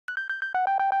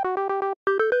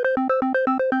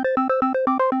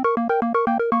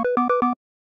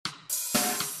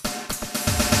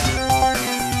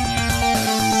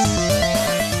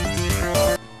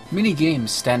many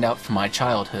games stand out from my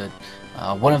childhood.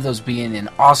 One of those being an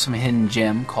awesome hidden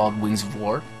gem called Wings of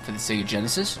War for the Sega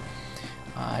Genesis.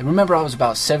 I remember I was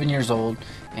about 7 years old,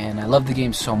 and I loved the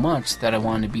game so much that I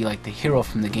wanted to be like the hero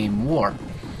from the game War.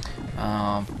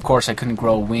 Of course, I couldn't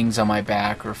grow wings on my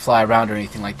back or fly around or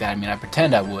anything like that. I mean, I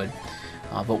pretend I would.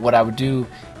 But what I would do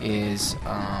is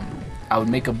I would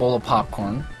make a bowl of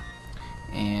popcorn,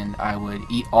 and I would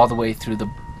eat all the way through the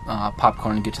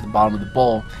popcorn and get to the bottom of the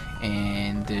bowl,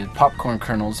 and the popcorn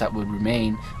kernels that would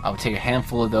remain, I would take a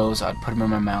handful of those, I'd put them in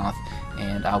my mouth,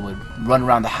 and I would run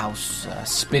around the house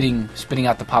spitting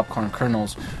out the popcorn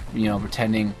kernels, you know,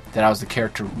 pretending that I was the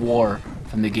character War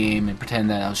from the game, and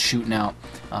pretend that I was shooting out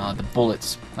the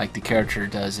bullets like the character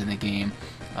does in the game.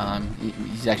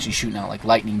 He's actually shooting out like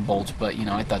lightning bolts, but you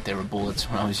know, I thought they were bullets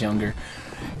when I was younger.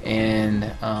 And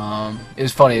it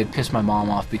was funny. It pissed my mom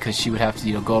off because she would have to,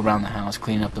 you know, go around the house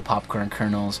cleaning up the popcorn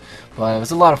kernels. But it was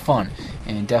a lot of fun,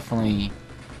 and definitely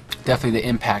the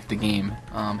impact the game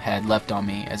had left on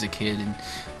me as a kid,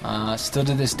 and still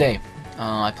to this day,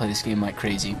 I play this game like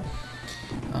crazy.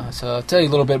 So I'll tell you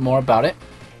a little bit more about it.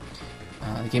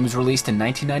 The game was released in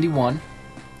 1991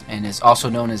 and is also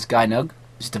known as Gainug.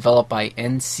 It's developed by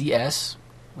NCS,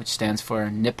 which stands for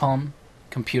Nippon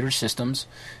Computer Systems,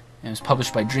 and it was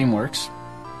published by DreamWorks.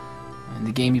 In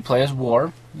the game you play as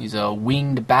War. He's a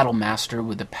winged battle master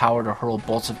with the power to hurl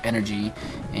bolts of energy,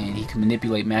 and he can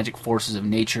manipulate magic forces of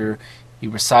nature. He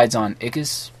resides on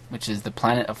Ichus, which is the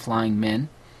planet of flying men.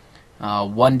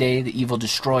 One day, the evil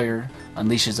destroyer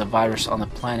unleashes a virus on the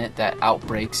planet that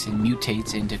outbreaks and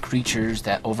mutates into creatures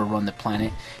that overrun the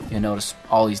planet. You'll notice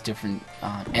all these different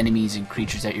enemies and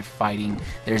creatures that you're fighting.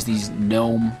 There's these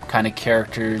gnome kind of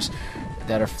characters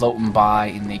that are floating by,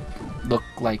 and they look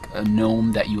like a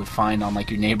gnome that you would find on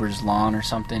like your neighbor's lawn or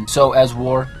something. So as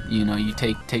War, you know, you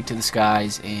take to the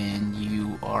skies, and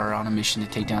you are on a mission to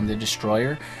take down the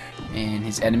destroyer and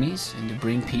his enemies, and to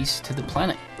bring peace to the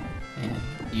planet. And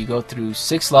you go through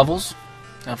 6 levels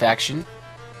of action,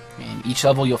 and each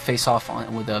level you'll face off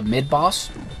with a mid-boss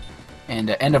and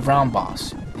an end-of-round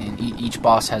boss. And each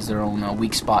boss has their own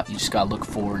weak spot you just gotta look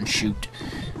for and shoot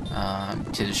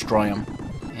to destroy them.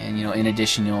 And you know, in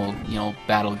addition, you'll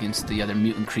battle against the other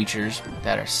mutant creatures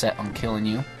that are set on killing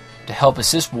you. To help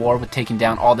assist War with taking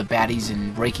down all the baddies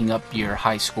and breaking up your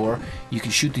high score, you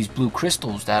can shoot these blue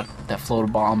crystals that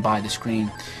float on by the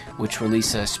screen, which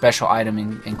release a special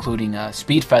item including a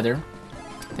speed feather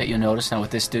that you'll notice. Now what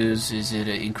this does is it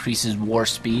increases War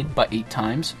speed by 8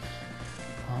 times.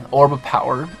 Orb of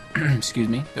Power, excuse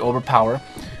me, the Orb of Power,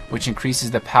 which increases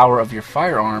the power of your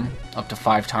firearm up to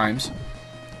 5 times.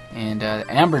 And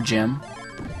Amber Gem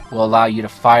will allow you to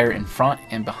fire in front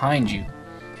and behind you,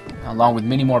 along with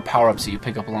many more power-ups that you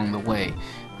pick up along the way.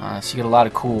 So you get a lot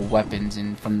of cool weapons,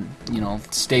 and from, you know,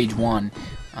 stage 1,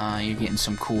 you're getting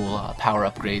some cool power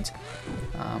upgrades.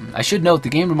 I should note the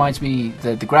game reminds me,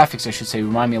 the graphics I should say,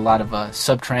 remind me a lot of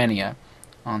Subterranea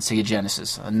on Sega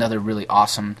Genesis. Another really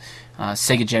awesome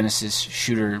Sega Genesis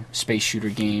space shooter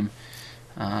game.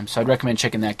 So I'd recommend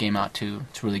checking that game out too.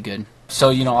 It's really good. So,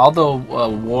 you know, although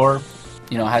War,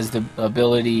 you know, has the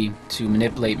ability to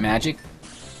manipulate magic,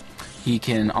 he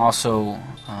can also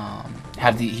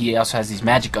he also has these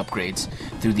magic upgrades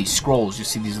through these scrolls. You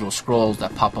see these little scrolls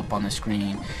that pop up on the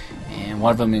screen, and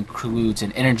one of them includes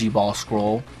an energy ball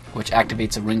scroll, which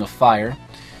activates a ring of fire.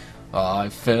 I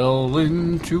fell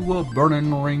into a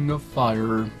burning ring of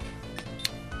fire.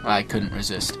 I couldn't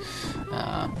resist.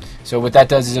 So what that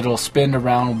does is it'll spin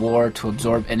around War to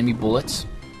absorb enemy bullets.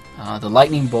 The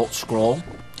lightning bolt scroll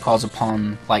calls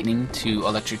upon lightning to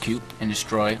electrocute and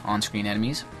destroy on-screen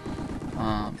enemies.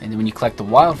 And then when you collect the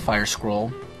wildfire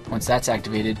scroll, once that's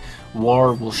activated,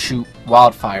 War will shoot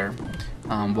wildfire,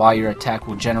 while your attack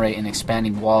will generate an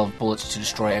expanding wall of bullets to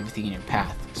destroy everything in your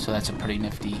path. So that's a pretty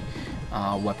nifty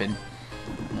weapon.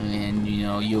 And you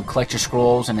know, you'll collect your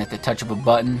scrolls, and at the touch of a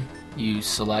button, you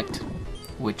select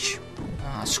which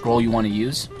scroll you want to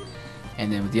use.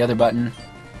 And then with the other button,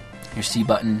 your C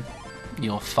button,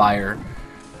 you'll fire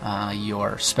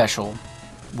your special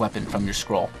weapon from your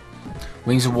scroll.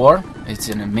 Wings of War, it's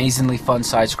an amazingly fun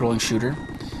side-scrolling shooter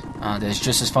that's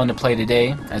just as fun to play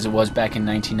today as it was back in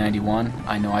 1991.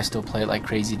 I know I still play it like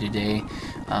crazy today.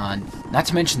 Not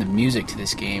to mention the music to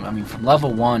this game. I mean, from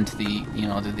level 1 to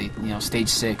the stage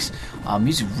 6,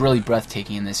 music really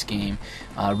breathtaking in this game.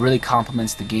 Really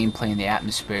complements the gameplay and the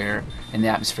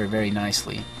atmosphere very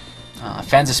nicely.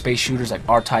 Fans of space shooters like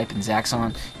R-Type and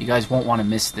Zaxxon, you guys won't want to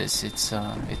miss this. It's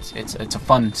a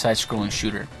fun side-scrolling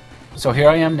shooter. So here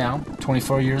I am now,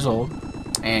 24 years old,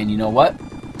 and you know what?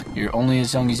 You're only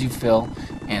as young as you feel,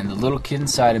 and the little kid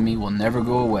inside of me will never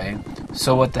go away.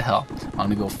 So what the hell? I'm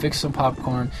gonna go fix some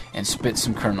popcorn and spit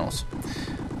some kernels.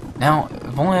 Now,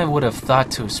 if only I would have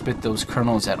thought to spit those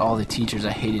kernels at all the teachers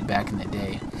I hated back in the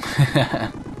day.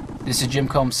 This is Jim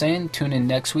Combs saying, tune in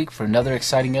next week for another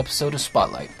exciting episode of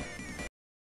Spotlight.